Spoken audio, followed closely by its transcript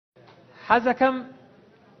حەزەکەم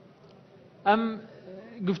ئەم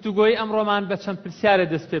گفتوگۆی ئەمڕۆمان بە چەند پرسیارە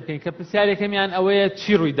دەست پێ بکەین کە پرسیارێکەمیان ئەوەیە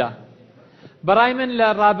چی ڕوویدا. بەڕای من لە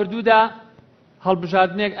ڕابردوودا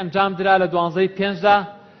هەڵبژاردنێک ئەنجام درا لە 12/5دا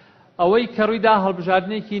ئەوەی کە ڕوویدا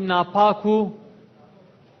هەڵبژاردنێکی ناپاک و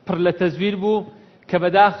پڕ لە تەزویر بوو کە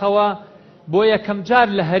بەداخەوە بۆ یەکەم جار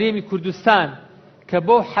لە هەرێمی کوردستان کە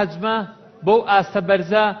بۆ حەجمە بۆ ئاستە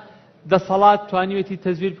بەرزە دەسەڵات توانیوێتی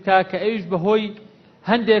تەزویر بکە کە ئەویش بەهۆی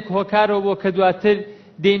هەندێک هۆکارەوە بۆ کە دواتر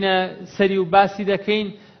دێنە سەری و باسی دەکەین.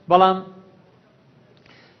 بەڵام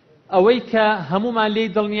ئەوەی کە هەمومان لێی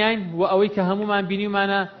دڵنیاین و ئەوەی کە هەمومان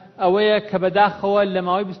بینیمانە ئەوەیە کە بەداخەوە لە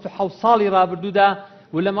ماوەی 27 ساڵی ڕابردوودا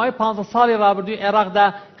و لە ماوەی 15 ساڵی ڕابردووی عێراقدا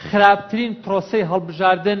خراپترین پرۆسەی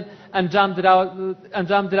هەڵبژاردن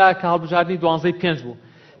ئەنجام درا کە هەڵبژاردنی 12/5 بوو.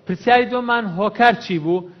 پرسیاری دووەمان هۆکار چی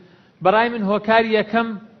بوو؟ بەڕای من هۆکاری یەکەم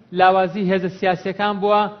لاوازی هێزە سیاسیەکان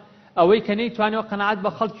بووە ئەوەی کە نەیتوانێت قەنەعەت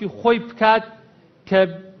بە خەڵکی خۆی بکات کە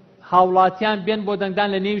هاوڵاتیان بێن بۆ دەنگدان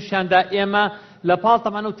لە نێویشیاندا ئێمە لە پاڵ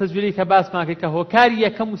تەمانە و تەزویری کە باسمان کرد کە هۆکاری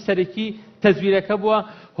یەکەم و سەرەکی تەزویرەکە بووە.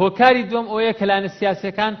 هۆکاری دووەم ئەوەیە کە لایەنە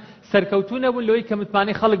سیاسیەکان سەرکەوتوو نەبوون لەوەی کە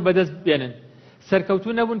متمانەی خەڵک بەدەست بێنن،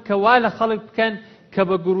 سەرکەوتوو نەبوون کە وا لە خەڵک بکەن کە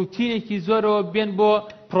بە گروتینێکی زۆرەوە بێن بۆ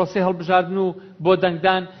پرۆسەی هەڵبژاردن و بۆ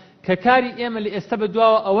دەنگدان کە کاری ئێمە لە ئێستا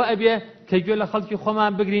بەدواوە ئەوە ئەبێ کە گوێ لە خەڵکی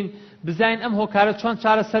خۆمان بگرین، بزانین ئەم هۆکارە چۆن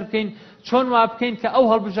چارەسەر بکەین، چۆن وا بکەین کە ئەو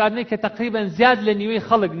هەڵبژاردنەی کە تەقریبەن زیاد لە نیوەی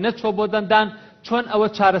خەڵک نەچۆ بۆ دەنگدان چۆن ئەوە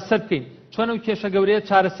چارەسەر بکەین، چۆن ئەو کێشە گەورەیە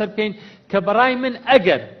چارەسەر بکەین کە بەڕای من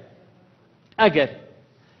ئەگەر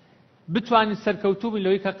بتوانین سەرکەوتوو بین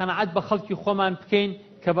لەوەی کە قەنەعەت بە خەڵکی خۆمان بکەین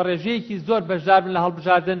کە بە ڕێژەیەکی زۆر بەشدار بن لە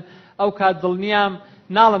هەڵبژاردن ئەو کات دڵنیام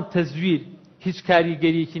ناڵم تەزویر هیچ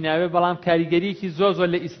کاریگەریەکی ناوێ بەڵام کاریگەریەکی زۆر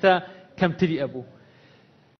لە ئیستا کەمتری ئەبوو.